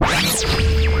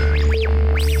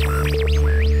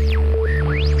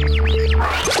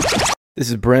This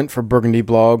is Brent for Burgundy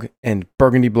Blog and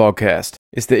Burgundy Blogcast.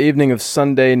 It's the evening of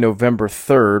Sunday, November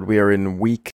 3rd. We are in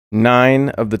week 9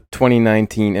 of the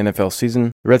 2019 NFL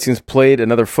season. The Redskins played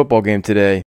another football game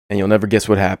today, and you'll never guess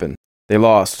what happened. They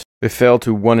lost. They fell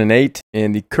to 1-8,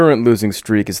 and the current losing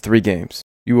streak is 3 games.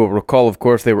 You will recall, of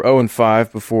course, they were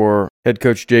 0-5 before head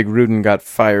coach Jay Gruden got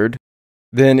fired.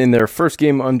 Then in their first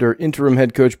game under interim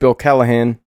head coach Bill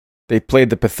Callahan, they played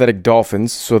the pathetic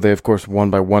Dolphins, so they, of course, won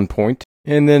by 1 point.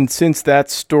 And then since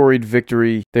that storied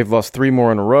victory, they've lost 3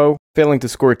 more in a row, failing to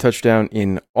score a touchdown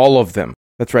in all of them.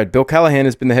 That's right, Bill Callahan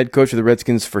has been the head coach of the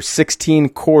Redskins for 16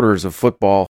 quarters of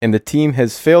football, and the team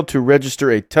has failed to register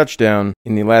a touchdown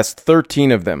in the last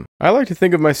 13 of them. I like to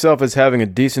think of myself as having a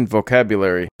decent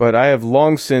vocabulary, but I have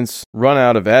long since run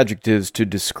out of adjectives to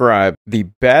describe the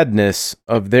badness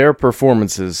of their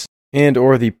performances and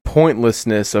or the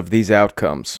pointlessness of these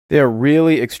outcomes. They are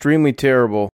really extremely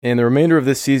terrible, and the remainder of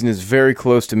this season is very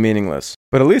close to meaningless.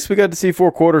 But at least we got to see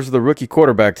 4 quarters of the rookie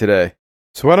quarterback today.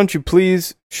 So why don't you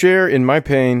please share in my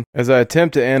pain as I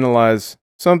attempt to analyze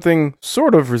something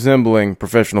sort of resembling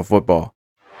professional football.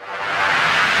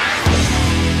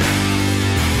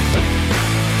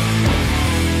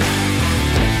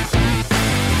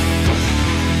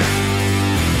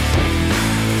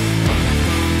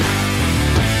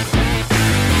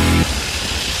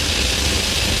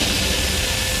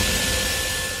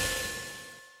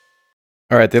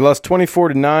 All right, they lost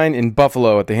 24-9 in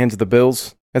Buffalo at the hands of the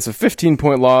Bills. That's a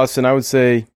 15-point loss, and I would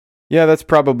say, yeah, that's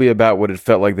probably about what it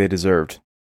felt like they deserved.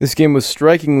 This game was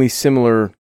strikingly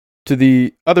similar to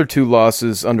the other 2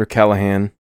 losses under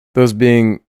Callahan, those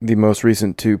being the most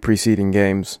recent 2 preceding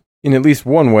games, in at least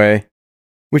one way,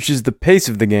 which is the pace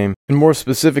of the game, and more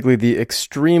specifically the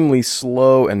extremely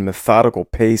slow and methodical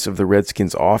pace of the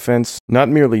Redskins' offense, not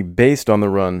merely based on the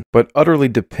run, but utterly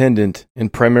dependent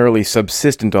and primarily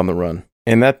subsistent on the run.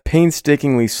 And that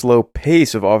painstakingly slow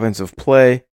pace of offensive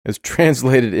play has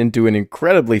translated into an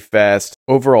incredibly fast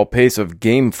overall pace of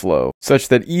game flow, such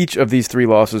that each of these 3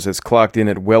 losses has clocked in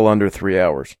at well under 3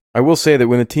 hours. I will say that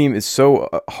when the team is so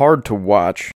hard to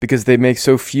watch because they make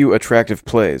so few attractive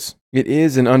plays, it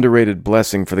is an underrated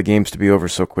blessing for the games to be over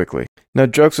so quickly. Now,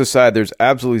 jokes aside, there's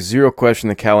absolutely zero question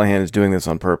that Callahan is doing this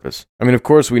on purpose. I mean, of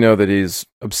course we know that he's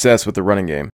obsessed with the running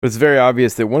game, but it's very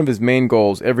obvious that one of his main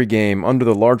goals every game, under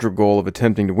the larger goal of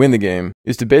attempting to win the game,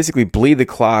 is to basically bleed the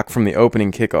clock from the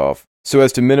opening kickoff, so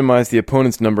as to minimize the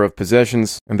opponent's number of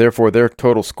possessions, and therefore their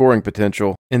total scoring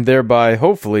potential, and thereby,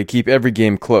 hopefully, keep every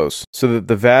game close, so that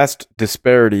the vast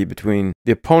disparity between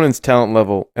the opponent's talent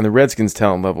level and the Redskins'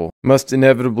 talent level must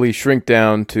inevitably shrink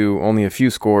down to only a few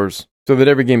scores, so that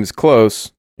every game is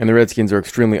close, and the Redskins are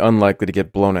extremely unlikely to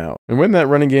get blown out. And when that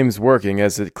running game is working,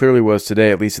 as it clearly was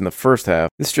today, at least in the first half,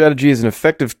 this strategy is an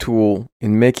effective tool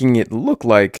in making it look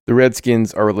like the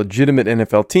Redskins are a legitimate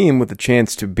NFL team with a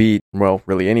chance to beat, well,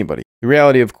 really anybody. The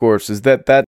reality, of course, is that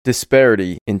that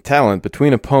disparity in talent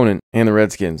between opponent and the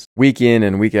Redskins, week in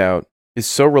and week out, is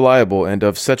so reliable and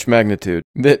of such magnitude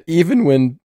that even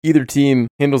when either team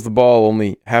handles the ball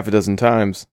only half a dozen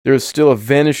times, there is still a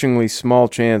vanishingly small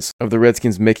chance of the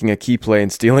Redskins making a key play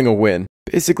and stealing a win.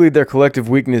 Basically, their collective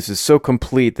weakness is so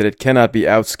complete that it cannot be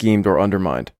out-schemed or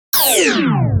undermined.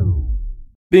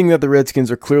 Being that the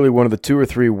Redskins are clearly one of the 2 or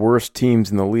 3 worst teams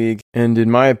in the league, and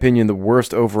in my opinion the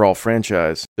worst overall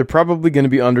franchise, they're probably going to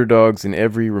be underdogs in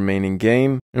every remaining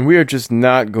game, and we are just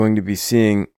not going to be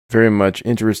seeing very much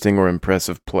interesting or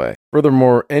impressive play.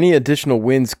 Furthermore, any additional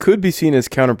wins could be seen as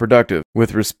counterproductive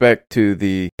with respect to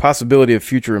the possibility of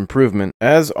future improvement,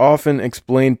 as often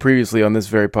explained previously on this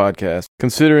very podcast,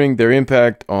 considering their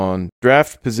impact on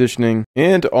draft positioning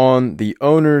and on the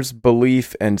owner's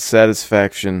belief and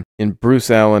satisfaction in Bruce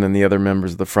Allen and the other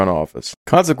members of the front office.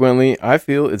 Consequently, I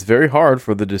feel it's very hard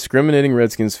for the discriminating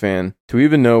Redskins fan to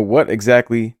even know what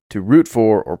exactly to root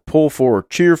for or pull for or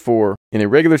cheer for in a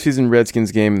regular season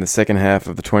Redskins game in the second half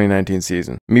of the 2019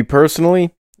 season. Me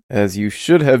personally, as you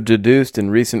should have deduced in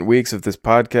recent weeks of this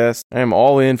podcast, I am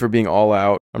all in for being all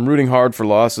out. I'm rooting hard for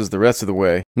losses the rest of the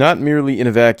way, not merely in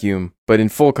a vacuum, but in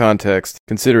full context,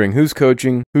 considering who's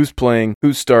coaching, who's playing,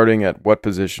 who's starting at what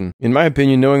position. In my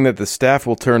opinion, knowing that the staff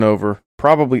will turn over,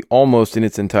 probably almost in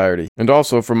its entirety, and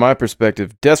also, from my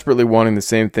perspective, desperately wanting the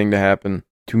same thing to happen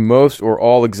to most or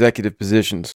all executive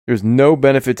positions. There's no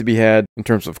benefit to be had in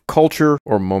terms of culture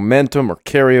or momentum or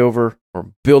carryover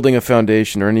or building a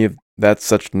foundation or any of that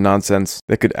such nonsense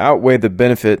that could outweigh the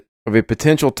benefit of a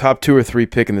potential top 2 or 3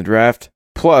 pick in the draft,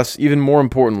 plus, even more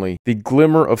importantly, the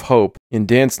glimmer of hope in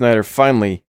Dan Snyder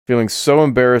finally feeling so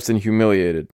embarrassed and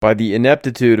humiliated by the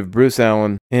ineptitude of Bruce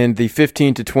Allen and the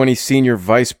 15 to 20 senior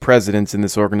vice presidents in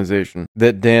this organization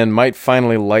that Dan might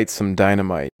finally light some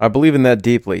dynamite. I believe in that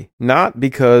deeply, not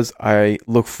because I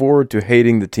look forward to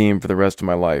hating the team for the rest of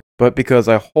my life, but because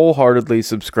I wholeheartedly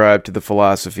subscribe to the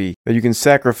philosophy that you can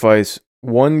sacrifice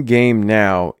one game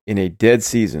now in a dead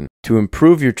season to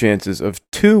improve your chances of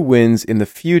 2 wins in the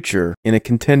future in a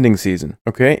contending season.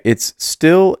 Okay? It's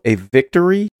still a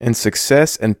victory and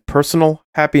success and personal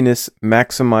happiness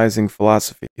maximizing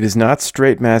philosophy. It is not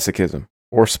straight masochism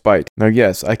or spite. Now,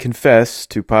 yes, I confess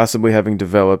to possibly having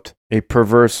developed a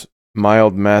perverse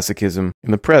mild masochism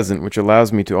in the present, which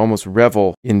allows me to almost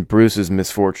revel in Bruce's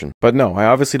misfortune. But no, I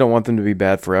obviously don't want them to be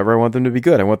bad forever. I want them to be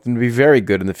good. I want them to be very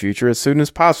good in the future, as soon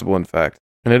as possible, in fact.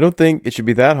 And I don't think it should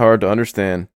be that hard to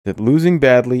understand that losing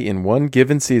badly in one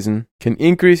given season can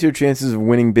increase your chances of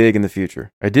winning big in the future.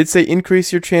 I did say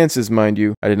increase your chances, mind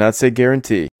you. I did not say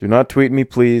guarantee. Do not tweet me,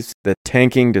 please, that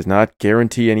tanking does not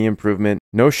guarantee any improvement.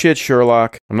 No shit,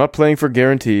 Sherlock. I'm not playing for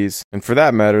guarantees. And for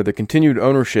that matter, the continued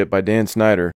ownership by Dan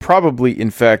Snyder probably,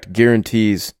 in fact,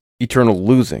 guarantees eternal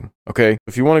losing. Okay?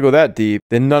 If you want to go that deep,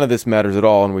 then none of this matters at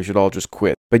all and we should all just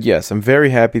quit. But yes, I'm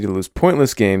very happy to lose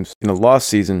pointless games in a lost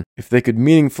season if they could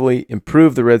meaningfully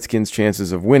improve the Redskins'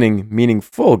 chances of winning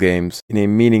meaningful games in a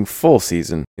meaningful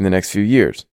season in the next few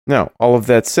years. Now, all of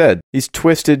that said, these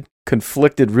twisted,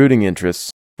 conflicted rooting interests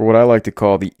for what I like to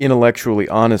call the intellectually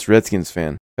honest Redskins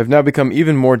fan have now become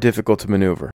even more difficult to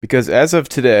maneuver. Because as of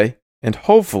today, and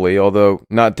hopefully, although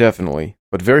not definitely,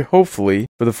 but very hopefully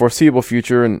for the foreseeable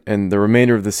future and the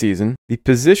remainder of the season, the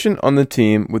position on the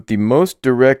team with the most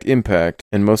direct impact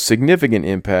and most significant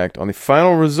impact on the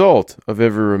final result of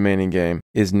every remaining game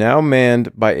is now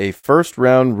manned by a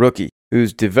first-round rookie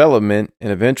whose development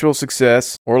and eventual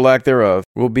success, or lack thereof,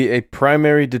 will be a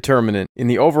primary determinant in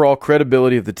the overall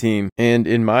credibility of the team and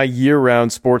in my year-round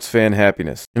sports fan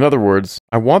happiness. In other words,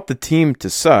 I want the team to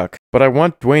suck, but I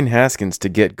want Dwayne Haskins to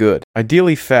get good,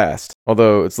 ideally fast,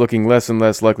 although it's looking less and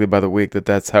less likely by the week that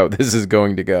that's how this is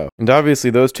going to go. And obviously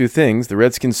those two things, the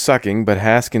Redskins sucking but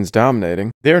Haskins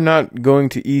dominating, they're not going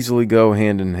to easily go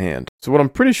hand in hand. So what I'm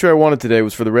pretty sure I wanted today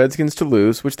was for the Redskins to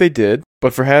lose, which they did,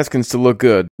 but for Haskins to look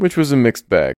good, which was a mixed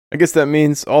bag. I guess that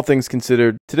means, all things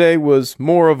considered, today was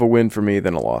more of a win for me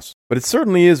than a loss. But it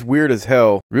certainly is weird as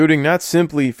hell, rooting not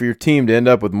simply for your team to end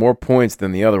up with more points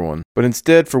than the other one, but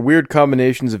instead for weird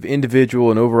combinations of individual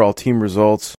and overall team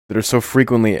results that are so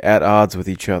frequently at odds with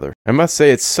each other. I must say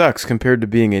it sucks compared to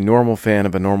being a normal fan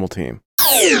of a normal team.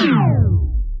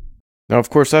 Now, of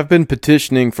course, I've been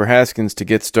petitioning for Haskins to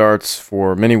get starts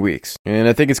for many weeks, and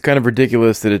I think it's kind of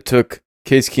ridiculous that it took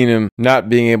Case Keenum not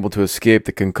being able to escape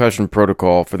the concussion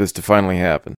protocol for this to finally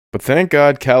happen. But thank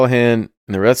God Callahan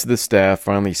and the rest of the staff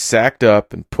finally sacked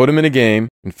up and put him in a game,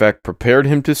 in fact prepared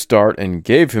him to start and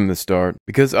gave him the start,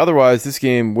 because otherwise this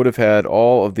game would have had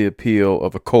all of the appeal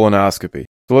of a colonoscopy.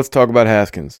 So let's talk about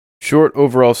Haskins. Short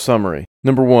overall summary.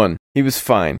 Number 1, he was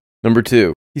fine. Number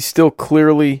 2, he's still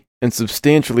clearly and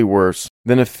substantially worse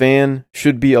than a fan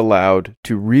should be allowed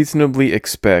to reasonably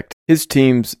expect his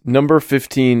team's number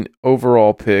 15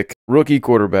 overall pick, rookie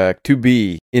quarterback, to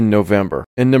be in November.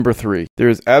 And number 3, there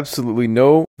is absolutely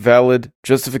no valid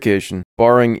justification,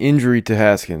 barring injury to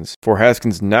Haskins, for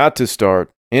Haskins not to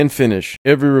start and finish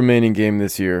every remaining game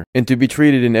this year and to be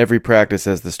treated in every practice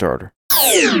as the starter.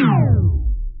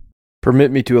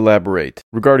 Permit me to elaborate.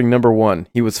 Regarding number 1,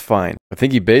 he was fine. I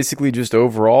think he basically just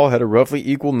overall had a roughly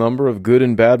equal number of good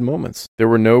and bad moments. There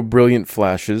were no brilliant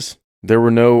flashes. There were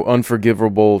no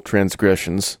unforgivable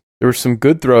transgressions. There were some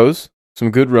good throws, some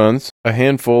good runs, a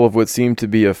handful of what seemed to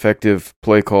be effective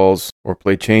play calls or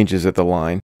play changes at the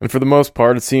line. And for the most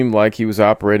part, it seemed like he was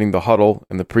operating the huddle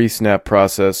and the pre-snap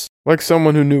process like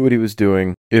someone who knew what he was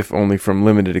doing, if only from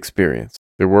limited experience.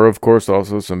 There were, of course,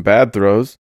 also some bad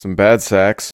throws, some bad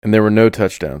sacks, and there were no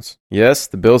touchdowns. Yes,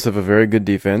 the Bills have a very good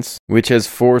defense, which has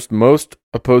forced most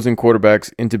opposing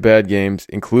quarterbacks into bad games,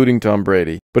 including Tom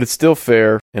Brady. But it's still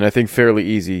fair, and I think fairly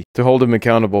easy, to hold him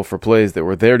accountable for plays that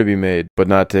were there to be made, but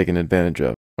not taken advantage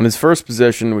of. On his first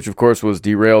possession, which of course was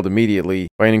derailed immediately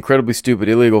by an incredibly stupid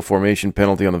illegal formation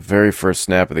penalty on the very first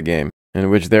snap of the game, and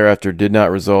which thereafter did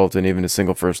not result in even a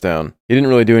single first down, he didn't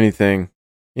really do anything,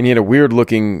 and he had a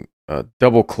weird-looking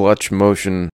double clutch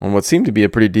motion on what seemed to be a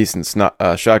pretty decent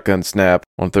shotgun snap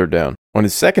on third down. On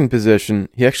his second possession,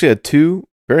 he actually had 2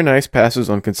 very nice passes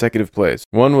on consecutive plays.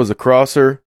 One was a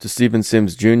crosser to Steven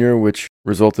Sims Jr., which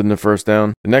resulted in a first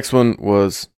down. The next one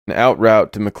was an out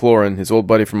route to McLaurin, his old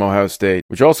buddy from Ohio State,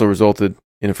 which also resulted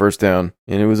in a first down,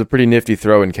 and it was a pretty nifty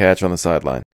throw and catch on the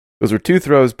sideline. Those were 2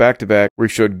 throws back-to-back where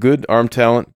he showed good arm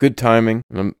talent, good timing,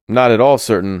 and I'm not at all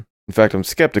certain In fact, I'm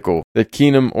skeptical that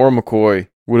Keenum or McCoy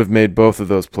would have made both of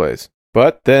those plays.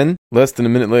 But then, less than a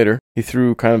minute later, he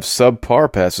threw kind of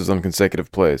subpar passes on consecutive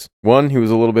plays. One, he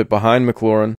was a little bit behind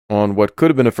McLaurin on what could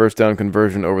have been a first down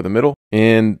conversion over the middle,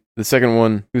 and the second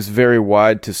one, he was very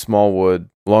wide to Smallwood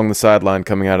along the sideline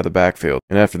coming out of the backfield,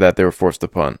 and after that they were forced to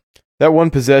punt. That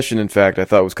one possession, in fact, I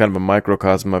thought was kind of a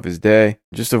microcosm of his day,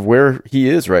 just of where he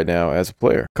is right now as a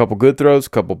player. Couple good throws,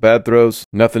 couple bad throws,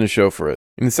 nothing to show for it.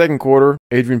 In the second quarter,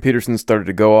 Adrian Peterson started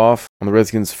to go off. On the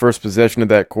Redskins' first possession of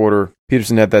that quarter,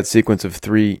 Peterson had that sequence of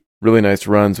 3 really nice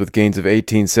runs with gains of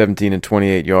 18, 17, and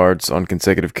 28 yards on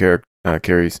consecutive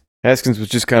carries. Haskins was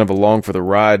just kind of along for the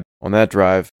ride on that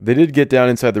drive. They did get down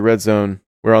inside the red zone,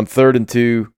 where on 3rd and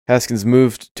 2, Haskins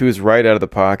moved to his right out of the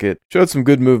pocket, showed some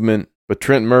good movement, but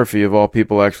Trent Murphy, of all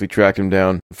people, actually tracked him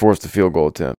down and forced a field goal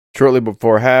attempt. Shortly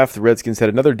before half, the Redskins had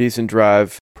another decent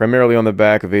drive, primarily on the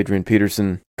back of Adrian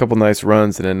Peterson. A couple nice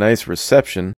runs and a nice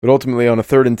reception, but ultimately on a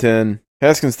 3rd and 10,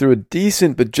 Haskins threw a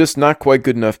decent but just not quite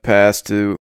good enough pass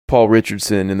to Paul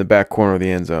Richardson in the back corner of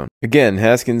the end zone. Again,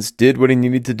 Haskins did what he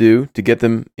needed to do to get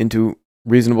them into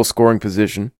reasonable scoring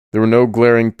position. There were no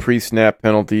glaring pre-snap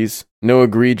penalties, no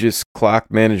egregious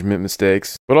clock management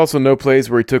mistakes, but also no plays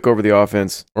where he took over the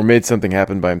offense or made something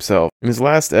happen by himself. And his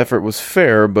last effort was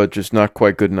fair, but just not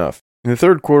quite good enough. In the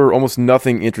third quarter, almost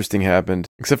nothing interesting happened,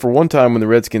 except for one time when the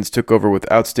Redskins took over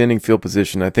with outstanding field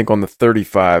position, I think on the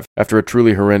 35, after a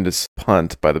truly horrendous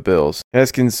punt by the Bills.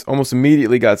 Haskins almost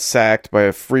immediately got sacked by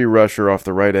a free rusher off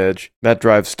the right edge. That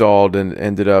drive stalled and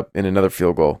ended up in another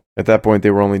field goal. At that point,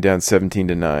 they were only down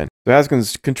 17-9. So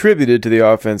Haskins contributed to the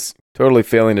offense, totally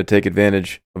failing to take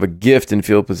advantage of a gift in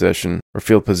field position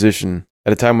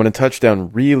at a time when a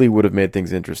touchdown really would have made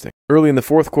things interesting. Early in the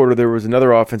fourth quarter, there was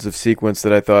another offensive sequence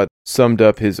that I thought summed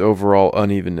up his overall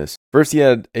unevenness. First, he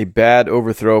had a bad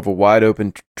overthrow of a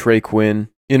wide-open Trey Quinn,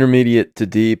 intermediate to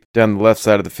deep, down the left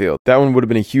side of the field. That one would have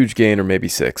been a huge gain, or maybe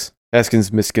 6.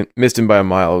 Haskins missed him by a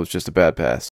mile. It was just a bad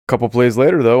pass. A couple plays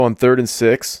later, though, on 3rd and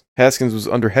 6, Haskins was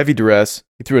under heavy duress.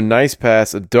 He threw a nice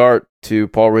pass, a dart, to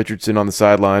Paul Richardson on the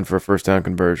sideline for a first down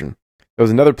conversion. There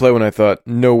was another play when I thought,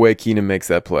 no way Keenum makes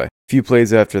that play. A few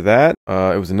plays after that,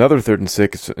 it was another 3rd and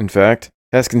 6, in fact.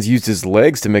 Haskins used his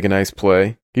legs to make a nice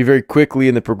play. He very quickly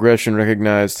in the progression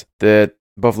recognized that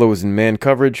Buffalo was in man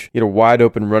coverage. He had a wide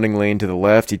open running lane to the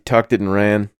left. He tucked it and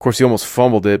ran. Of course, he almost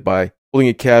fumbled it by holding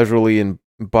it casually and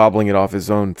bobbling it off his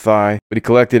own thigh, but he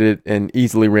collected it and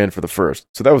easily ran for the first.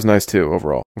 So that was nice too,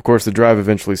 overall. Of course, the drive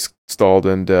eventually stalled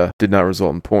and did not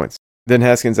result in points. Then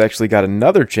Haskins actually got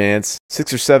another chance,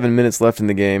 6 or 7 minutes left in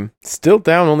the game. Still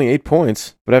down only 8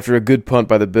 points, but after a good punt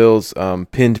by the Bills,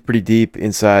 pinned pretty deep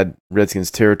inside Redskins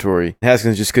territory,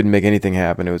 Haskins just couldn't make anything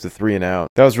happen. It was a 3 and out.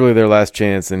 That was really their last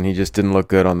chance, and he just didn't look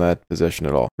good on that possession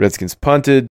at all. Redskins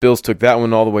punted. Bills took that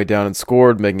one all the way down and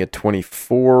scored, making it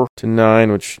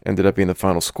 24-9, which ended up being the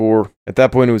final score. At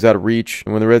that point, it was out of reach,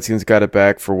 and when the Redskins got it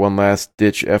back for one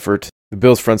last-ditch effort, the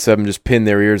Bills' front seven just pinned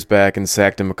their ears back and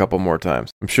sacked him a couple more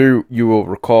times. I'm sure you will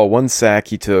recall one sack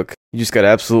he took. He just got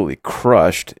absolutely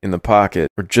crushed in the pocket,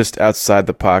 or just outside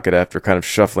the pocket after kind of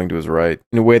shuffling to his right,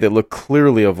 in a way that looked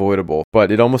clearly avoidable,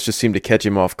 but it almost just seemed to catch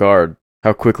him off guard,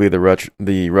 how quickly the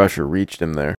rusher reached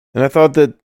him there. And I thought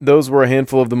that those were a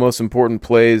handful of the most important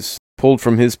plays pulled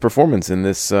from his performance in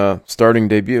this starting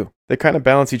debut. They kind of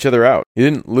balance each other out. He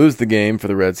didn't lose the game for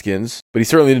the Redskins, but he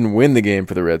certainly didn't win the game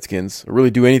for the Redskins, or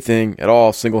really do anything at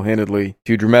all single-handedly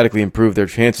to dramatically improve their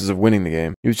chances of winning the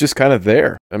game. He was just kind of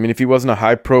there. I mean, if he wasn't a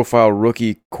high-profile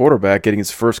rookie quarterback getting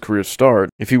his first career start,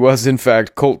 if he was, in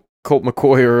fact, Colt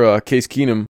McCoy or Case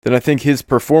Keenum, then I think his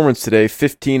performance today,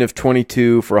 15 of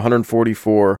 22 for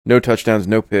 144, no touchdowns,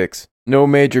 no picks, no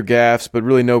major gaffes, but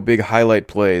really no big highlight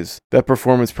plays. That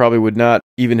performance probably would not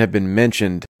even have been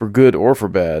mentioned, for good or for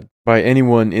bad, by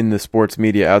anyone in the sports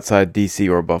media outside DC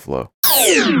or Buffalo.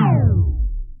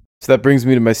 So that brings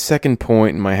me to my second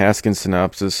point in my Haskins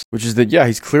synopsis, which is that, yeah,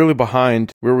 he's clearly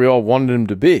behind where we all wanted him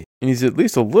to be. And he's at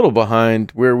least a little behind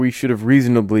where we should have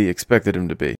reasonably expected him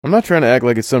to be. I'm not trying to act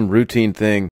like it's some routine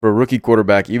thing for a rookie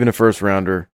quarterback, even a first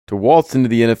rounder, to waltz into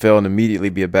the NFL and immediately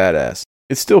be a badass.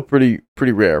 It's still pretty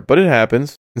rare, but it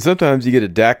happens. And sometimes you get a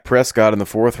Dak Prescott in the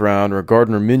 4th round or a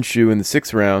Gardner Minshew in the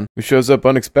 6th round who shows up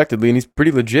unexpectedly and he's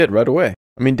pretty legit right away.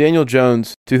 I mean, Daniel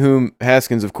Jones, to whom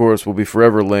Haskins, of course, will be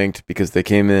forever linked because they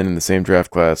came in the same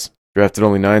draft class, drafted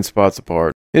only 9 spots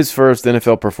apart. His first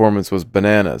NFL performance was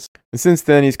bananas. And since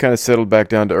then, he's kind of settled back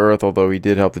down to earth, although he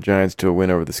did help the Giants to a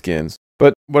win over the Skins.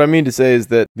 But what I mean to say is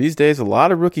that these days, a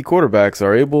lot of rookie quarterbacks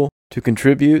are able to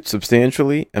contribute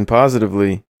substantially and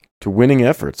positively to winning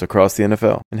efforts across the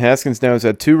NFL. And Haskins now has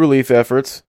had 2 relief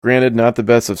efforts, Granted, not the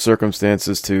best of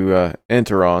circumstances to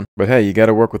enter on, but hey, you got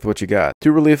to work with what you got.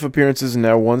 2 relief appearances and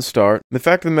now 1 start. The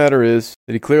fact of the matter is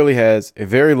that he clearly has a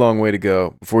very long way to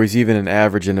go before he's even an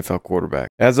average NFL quarterback.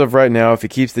 As of right now, if he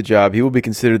keeps the job, he will be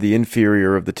considered the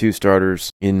inferior of the 2 starters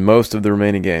in most of the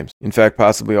remaining games. In fact,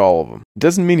 possibly all of them. It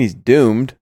doesn't mean he's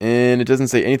doomed, and it doesn't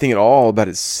say anything at all about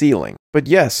his ceiling. But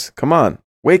yes, come on,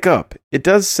 wake up. It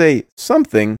does say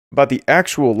something about the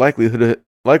actual likelihood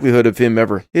of him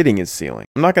ever hitting his ceiling.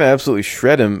 I'm not going to absolutely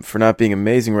shred him for not being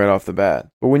amazing right off the bat.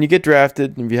 But when you get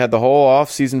drafted, if you had the whole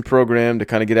off-season program to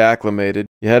kind of get acclimated,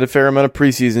 you had a fair amount of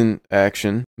preseason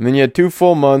action, and then you had 2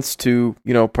 full months to,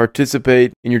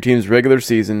 participate in your team's regular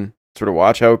season, sort of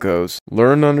watch how it goes,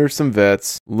 learn under some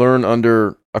vets, learn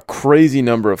under a crazy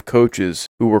number of coaches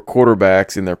who were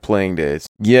quarterbacks in their playing days.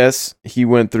 Yes, he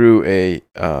went through a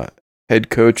head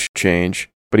coach change,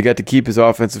 but he got to keep his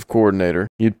offensive coordinator.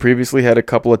 He'd previously had a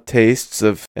couple of tastes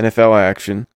of NFL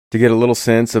action to get a little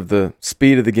sense of the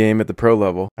speed of the game at the pro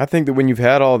level. I think that when you've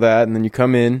had all that and then you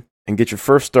come in and get your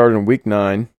first start in week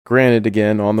 9, granted,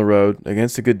 again, on the road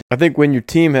against a good... I think when your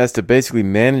team has to basically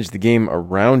manage the game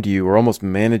around you or almost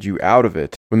manage you out of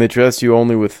it, when they trust you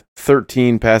only with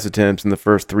 13 pass attempts in the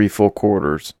first 3 full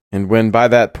quarters, and when by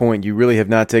that point you really have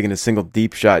not taken a single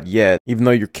deep shot yet, even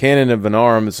though your cannon of an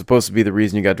arm is supposed to be the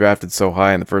reason you got drafted so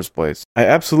high in the first place, I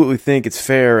absolutely think it's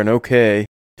fair and okay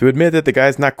to admit that the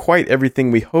guy's not quite everything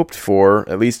we hoped for,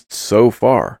 at least so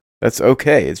far. That's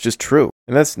okay, it's just true.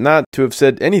 And that's not to have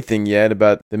said anything yet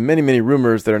about the many, many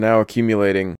rumors that are now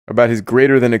accumulating about his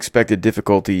greater than expected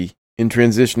difficulty in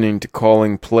transitioning to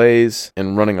calling plays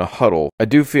and running a huddle. I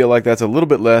do feel like that's a little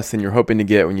bit less than you're hoping to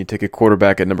get when you take a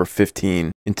quarterback at number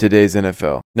 15 in today's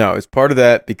NFL. Now, is part of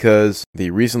that because the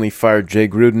recently fired Jay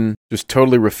Gruden just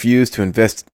totally refused to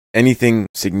invest anything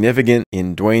significant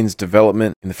in Dwayne's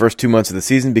development in the first 2 months of the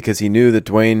season because he knew that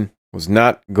Dwayne was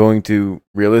not going to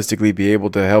realistically be able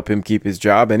to help him keep his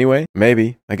job anyway?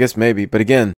 Maybe. I guess maybe. But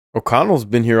again, O'Connell's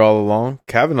been here all along.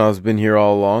 Kavanaugh's been here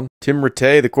all along. Tim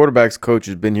Rattay, the quarterback's coach,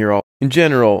 has been here all... In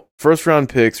general, first-round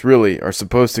picks really are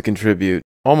supposed to contribute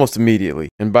almost immediately,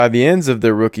 and by the ends of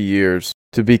their rookie years,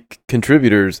 to be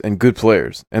contributors and good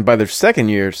players, and by their second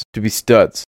years, to be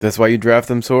studs. That's why you draft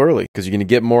them so early, because you're going to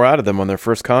get more out of them on their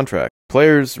first contract.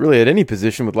 Players, really at any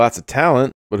position with lots of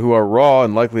talent, but who are raw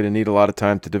and likely to need a lot of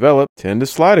time to develop, tend to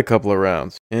slide a couple of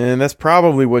rounds. And that's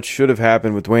probably what should have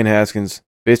happened with Dwayne Haskins,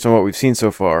 based on what we've seen so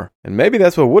far. And maybe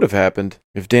that's what would have happened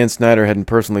if Dan Snyder hadn't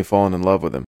personally fallen in love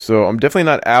with him. So I'm definitely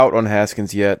not out on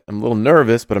Haskins yet. I'm a little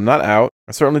nervous, but I'm not out.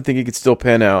 I certainly think he could still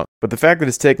pan out. But the fact that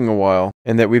it's taking a while,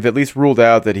 and that we've at least ruled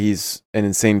out that he's an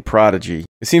insane prodigy,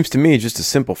 it seems to me just a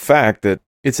simple fact that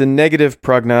it's a negative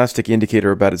prognostic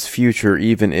indicator about his future,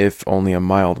 even if only a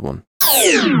mild one.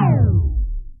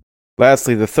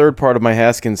 Lastly, the third part of my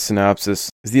Haskins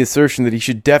synopsis is the assertion that he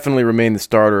should definitely remain the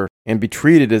starter and be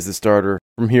treated as the starter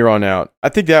from here on out. I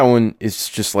think that one is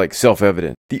just like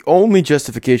self-evident. The only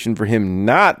justification for him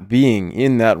not being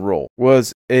in that role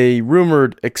was a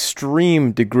rumored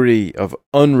extreme degree of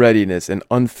unreadiness and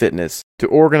unfitness to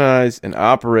organize and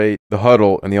operate the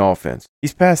huddle and the offense.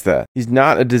 He's past that. He's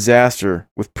not a disaster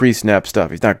with pre-snap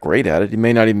stuff. He's not great at it. He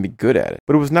may not even be good at it.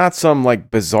 But it was not some like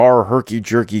bizarre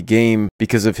herky-jerky game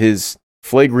because of his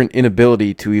flagrant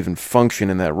inability to even function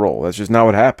in that role. That's just not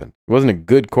what happened. He wasn't a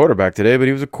good quarterback today, but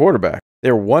he was a quarterback.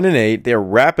 They're 1-8. They're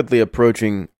rapidly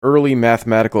approaching early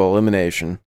mathematical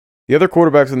elimination. The other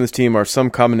quarterbacks on this team are some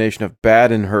combination of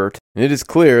bad and hurt, and it is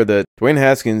clear that Dwayne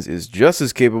Haskins is just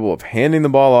as capable of handing the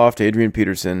ball off to Adrian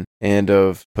Peterson and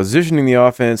of positioning the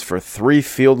offense for 3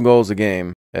 field goals a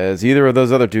game as either of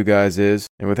those other 2 guys is.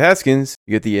 And with Haskins,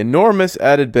 you get the enormous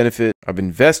added benefit of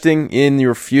investing in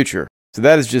your future. So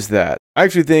that is just that. I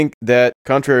actually think that,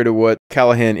 contrary to what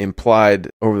Callahan implied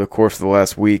over the course of the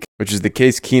last week, which is the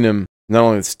Case Keenum, not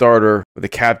only the starter, but the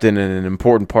captain and an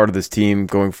important part of this team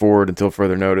going forward until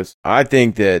further notice, I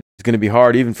think that it's going to be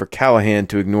hard even for Callahan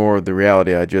to ignore the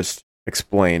reality I just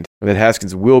explained, that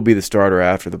Haskins will be the starter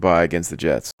after the bye against the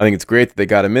Jets. I think it's great that they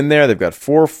got him in there. They've got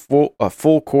 4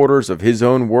 full quarters of his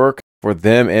own work for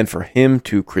them and for him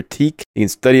to critique. He can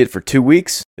study it for 2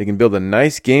 weeks. They can build a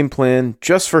nice game plan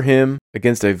just for him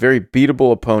against a very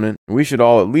beatable opponent. We should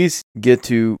all at least get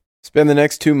to spend the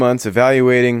next 2 months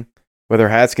evaluating whether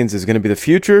Haskins is going to be the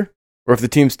future or if the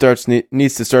team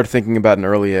needs to start thinking about an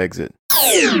early exit.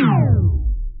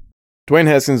 Dwayne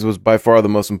Haskins was by far the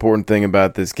most important thing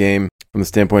about this game from the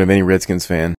standpoint of any Redskins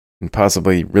fan, and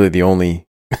possibly really the only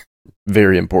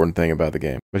very important thing about the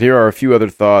game. But here are a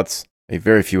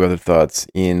very few other thoughts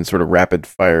in sort of rapid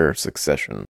fire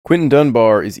succession. Quentin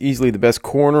Dunbar is easily the best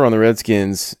corner on the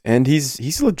Redskins, and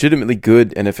he's a legitimately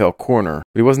good NFL corner.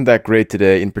 But he wasn't that great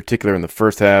today, in particular in the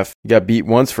first half. He got beat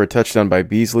once for a touchdown by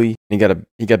Beasley, and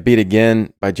he got beat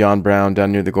again by John Brown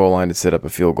down near the goal line to set up a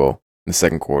field goal in the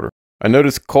second quarter. I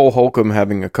noticed Cole Holcomb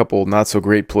having a couple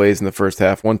not-so-great plays in the first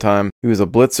half. One time, he was a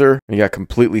blitzer, and he got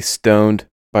completely stoned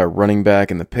by a running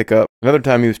back in the pickup. Another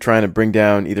time he was trying to bring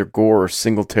down either Gore or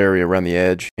Singletary around the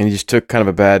edge, and he just took kind of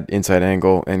a bad inside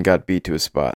angle and got beat to his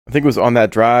spot. I think it was on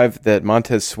that drive that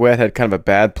Montez Sweat had kind of a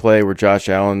bad play where Josh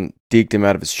Allen deked him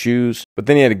out of his shoes, but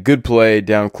then he had a good play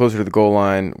down closer to the goal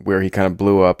line where he kind of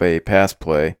blew up a pass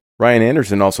play. Ryan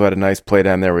Anderson also had a nice play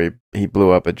down there where he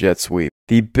blew up a jet sweep.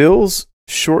 The Bills'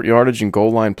 short yardage and goal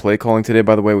line play calling today,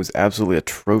 by the way, was absolutely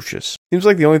atrocious. Seems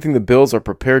like the only thing the Bills are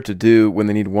prepared to do when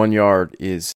they need 1 yard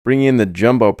is bring in the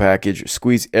jumbo package,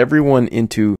 squeeze everyone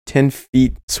into 10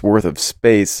 feet worth of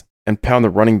space, and pound the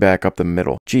running back up the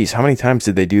middle. Geez, how many times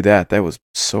did they do that? That was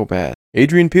so bad.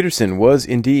 Adrian Peterson was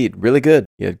indeed really good.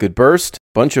 He had good burst,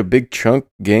 bunch of big chunk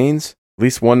gains, at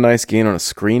least one nice gain on a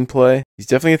screen play. He's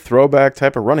definitely a throwback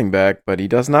type of running back, but he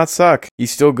does not suck.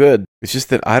 He's still good. It's just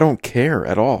that I don't care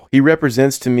at all. He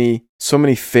represents to me so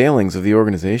many failings of the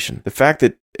organization. The fact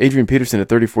that Adrian Peterson at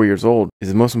 34 years old is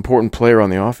the most important player on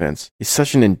the offense is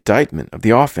such an indictment of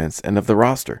the offense and of the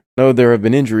roster. No, there have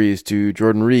been injuries to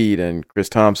Jordan Reed and Chris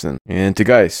Thompson and to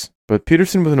Geis, but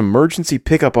Peterson was an emergency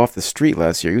pickup off the street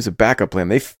last year. He was a backup plan.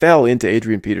 They fell into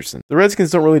Adrian Peterson. The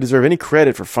Redskins don't really deserve any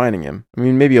credit for finding him. I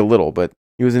mean, maybe a little, but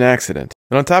he was an accident.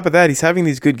 And on top of that, he's having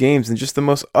these good games in just the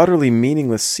most utterly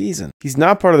meaningless season. He's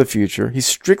not part of the future. He's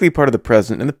strictly part of the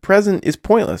present, and the present is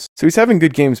pointless. So he's having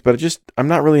good games, but I'm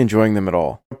not really enjoying them at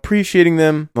all. Appreciating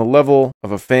them on the level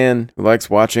of a fan who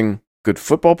likes watching good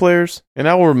football players. And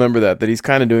I will remember that he's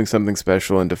kind of doing something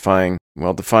special and defying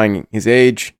his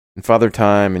age and father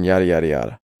time and yada, yada,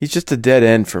 yada. He's just a dead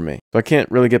end for me. So I can't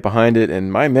really get behind it,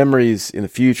 and my memories in the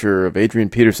future of Adrian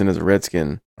Peterson as a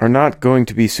Redskin are not going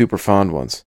to be super fond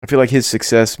ones. I feel like his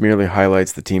success merely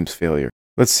highlights the team's failure.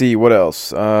 Let's see, what else?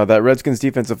 That Redskins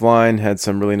defensive line had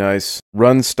some really nice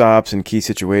run stops in key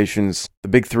situations. The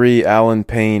big three, Allen,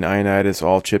 Payne, Ioannidis,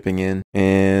 all chipping in.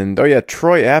 And,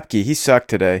 Troy Apke, he sucked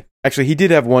today. Actually, he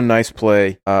did have one nice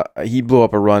play. He blew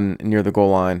up a run near the goal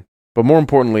line. But more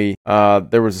importantly,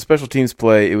 there was a special teams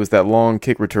play. It was that long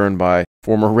kick return by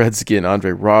former Redskin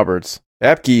Andre Roberts.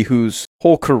 Apke, whose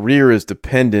whole career is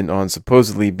dependent on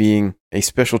supposedly being a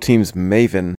special teams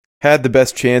maven, had the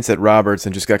best chance at Roberts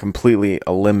and just got completely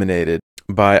eliminated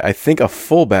by, I think, a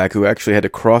fullback who actually had to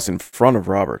cross in front of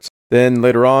Roberts. Then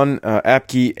later on,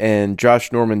 Apke and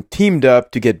Josh Norman teamed up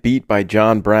to get beat by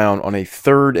John Brown on a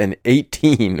 3rd and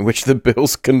 18, which the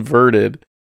Bills converted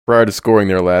prior to scoring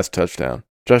their last touchdown.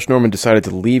 Josh Norman decided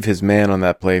to leave his man on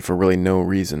that play for really no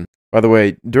reason. By the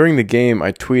way, during the game,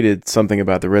 I tweeted something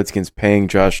about the Redskins paying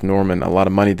Josh Norman a lot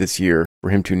of money this year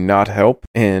for him to not help,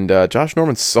 and Josh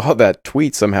Norman saw that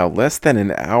tweet somehow less than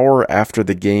an hour after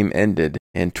the game ended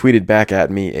and tweeted back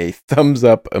at me a thumbs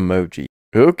up emoji.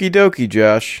 Okie dokie,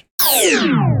 Josh.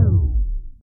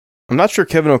 I'm not sure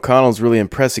Kevin O'Connell's really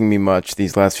impressing me much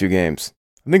these last few games.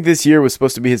 I think this year was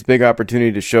supposed to be his big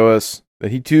opportunity to show us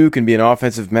that he too can be an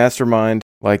offensive mastermind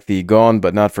like the gone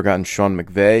but not forgotten Sean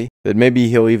McVay, that maybe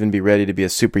he'll even be ready to be a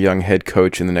super young head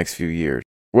coach in the next few years.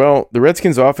 Well, the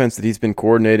Redskins offense that he's been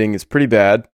coordinating is pretty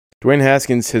bad. Dwayne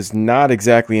Haskins has not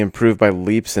exactly improved by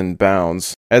leaps and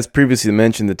bounds. As previously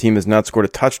mentioned, the team has not scored a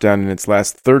touchdown in its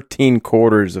last 13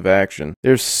 quarters of action.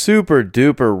 They're super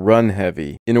duper run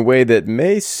heavy in a way that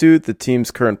may suit the team's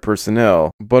current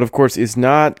personnel, but of course is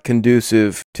not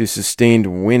conducive to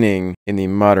sustained winning in the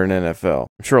modern NFL.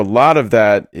 I'm sure a lot of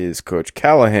that is Coach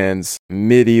Callahan's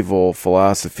medieval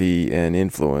philosophy and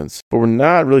influence, but we're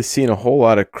not really seeing a whole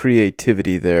lot of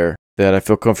creativity there that I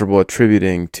feel comfortable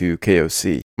attributing to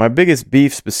KOC. My biggest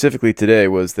beef specifically today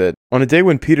was that on a day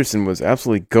when Peterson was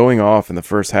absolutely going off in the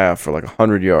first half for like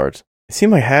 100 yards, it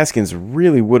seemed like Haskins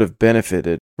really would have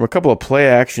benefited from a couple of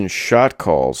play-action shot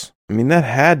calls. I mean, that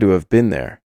had to have been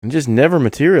there. And just never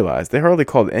materialized. They hardly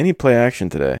called any play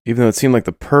action today, even though it seemed like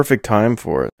the perfect time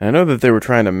for it. And I know that they were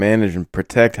trying to manage and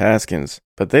protect Haskins,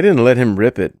 but they didn't let him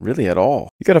rip it really at all.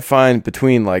 You got to find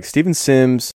between like Steven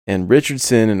Sims and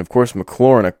Richardson and of course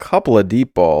McLaurin a couple of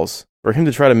deep balls for him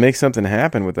to try to make something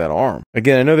happen with that arm.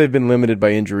 Again, I know they've been limited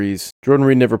by injuries. Jordan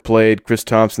Reed never played. Chris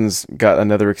Thompson's got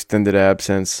another extended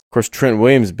absence. Of course, Trent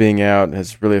Williams being out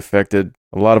has really affected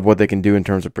a lot of what they can do in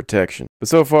terms of protection. But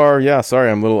so far, I'm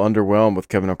a little underwhelmed with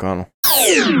Kevin O'Connell.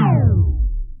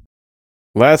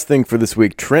 Last thing for this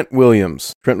week, Trent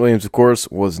Williams. Trent Williams, of course,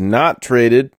 was not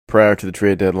traded prior to the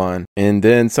trade deadline, and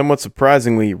then somewhat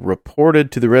surprisingly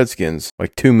reported to the Redskins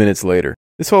like 2 minutes later.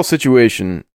 This whole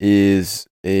situation is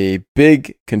a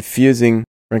big, confusing,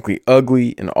 frankly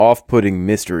ugly, and off-putting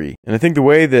mystery. And I think the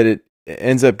way that it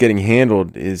ends up getting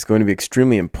handled is going to be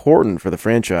extremely important for the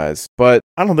franchise. But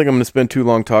I don't think I'm going to spend too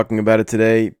long talking about it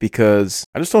today because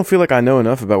I just don't feel like I know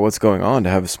enough about what's going on to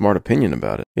have a smart opinion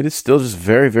about it. It is still just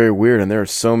very, very weird, and there are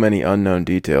so many unknown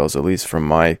details, at least from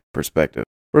my perspective.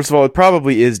 First of all, it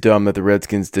probably is dumb that the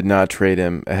Redskins did not trade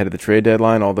him ahead of the trade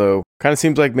deadline, although kind of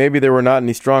seems like maybe there were not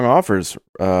any strong offers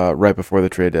right before the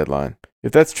trade deadline.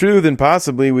 If that's true, then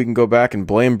possibly we can go back and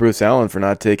blame Bruce Allen for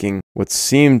not taking what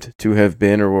seemed to have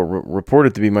been or were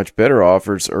reported to be much better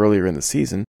offers earlier in the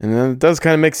season. And it does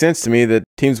kind of make sense to me that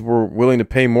teams were willing to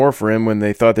pay more for him when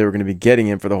they thought they were going to be getting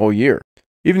him for the whole year.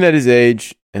 Even at his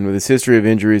age, and with his history of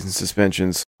injuries and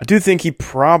suspensions, I do think he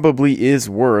probably is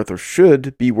worth, or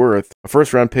should be worth, a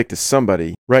first-round pick to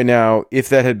somebody right now if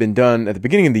that had been done at the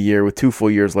beginning of the year with 2 full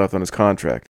years left on his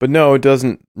contract. But no, it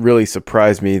doesn't really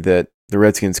surprise me that the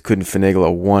Redskins couldn't finagle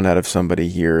a 1 out of somebody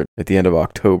here at the end of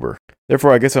October.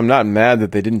 Therefore, I guess I'm not mad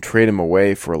that they didn't trade him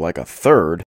away for like a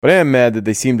third, but I am mad that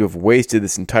they seem to have wasted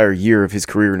this entire year of his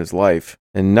career and his life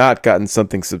and not gotten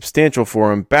something substantial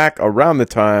for him back around the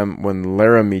time when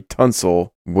Laremy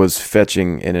Tunsil was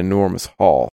fetching an enormous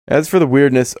haul. As for the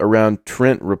weirdness around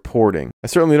Trent reporting, I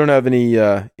certainly don't have any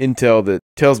intel that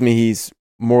tells me he's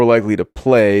more likely to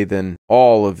play than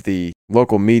all of the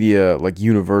local media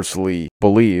universally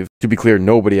believe. To be clear,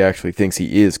 nobody actually thinks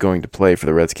he is going to play for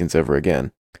the Redskins ever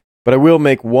again. But I will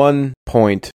make one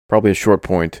point, probably a short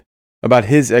point, about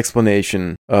his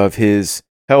explanation of his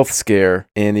health scare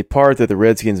and the part that the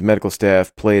Redskins medical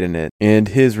staff played in it, and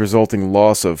his resulting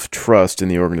loss of trust in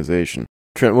the organization.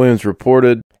 Trent Williams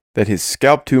reported that his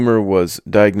scalp tumor was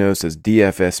diagnosed as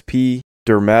DFSP,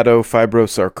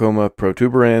 dermatofibrosarcoma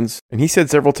protuberans, and he said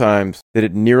several times that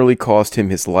it nearly cost him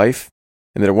his life,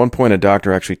 and that at one point a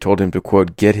doctor actually told him to,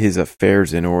 quote, get his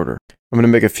affairs in order. I'm going to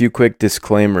make a few quick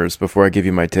disclaimers before I give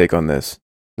you my take on this.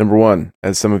 Number one,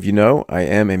 as some of you know, I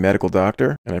am a medical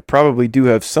doctor, and I probably do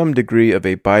have some degree of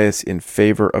a bias in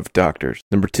favor of doctors.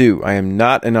 Number two, I am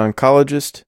not an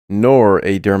oncologist nor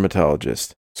a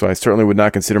dermatologist, so I certainly would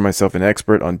not consider myself an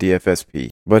expert on DFSP.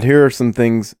 But here are some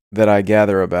things that I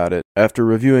gather about it after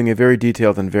reviewing a very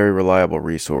detailed and very reliable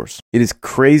resource. It is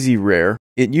crazy rare.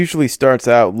 It usually starts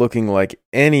out looking like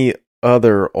any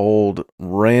other old,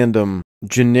 random,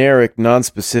 generic,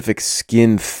 non-specific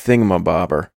skin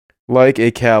thingamabobber, like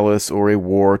a callus or a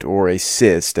wart or a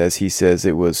cyst, as he says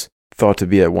it was thought to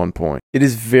be at one point. It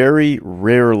is very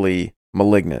rarely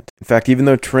malignant. In fact, even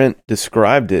though Trent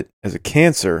described it as a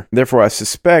cancer, therefore I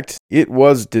suspect it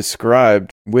was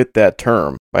described with that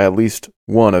term by at least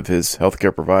one of his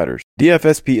healthcare providers.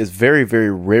 DFSP is very,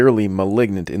 very rarely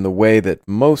malignant in the way that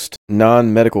most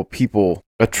non-medical people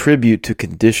attribute to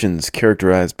conditions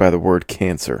characterized by the word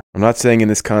cancer. I'm not saying in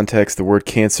this context the word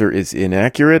cancer is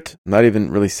inaccurate. I'm not even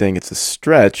really saying it's a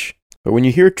stretch. But when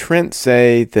you hear Trent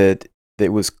say that it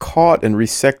was caught and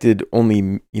resected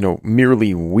only,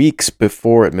 merely weeks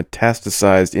before it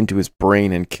metastasized into his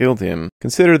brain and killed him,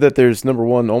 consider that there's, number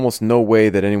one, almost no way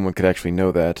that anyone could actually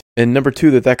know that. And number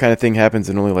two, that kind of thing happens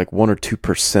in only 1 or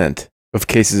 2% of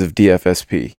cases of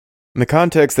DFSP. And the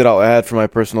context that I'll add from my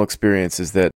personal experience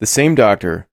is that the same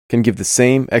doctor can give the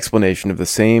same explanation of the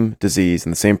same disease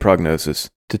and the same prognosis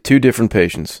to 2 different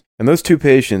patients. And those 2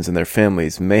 patients and their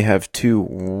families may have 2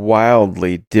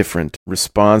 wildly different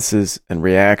responses and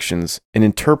reactions and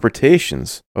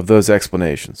interpretations of those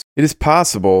explanations. It is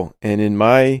possible, and in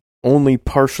my only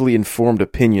partially informed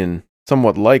opinion,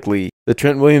 somewhat likely, that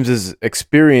Trent Williams'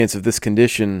 experience of this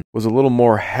condition was a little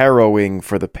more harrowing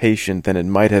for the patient than it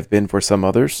might have been for some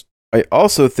others. I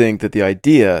also think that the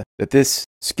idea that this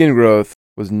skin growth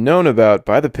was known about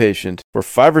by the patient for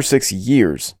 5 or 6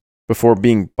 years before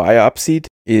being biopsied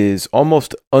is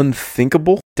almost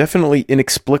unthinkable, definitely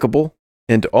inexplicable,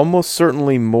 and almost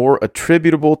certainly more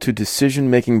attributable to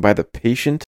decision-making by the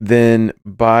patient than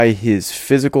by his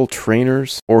physical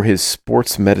trainers or his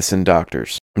sports medicine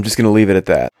doctors. I'm just going to leave it at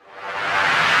that.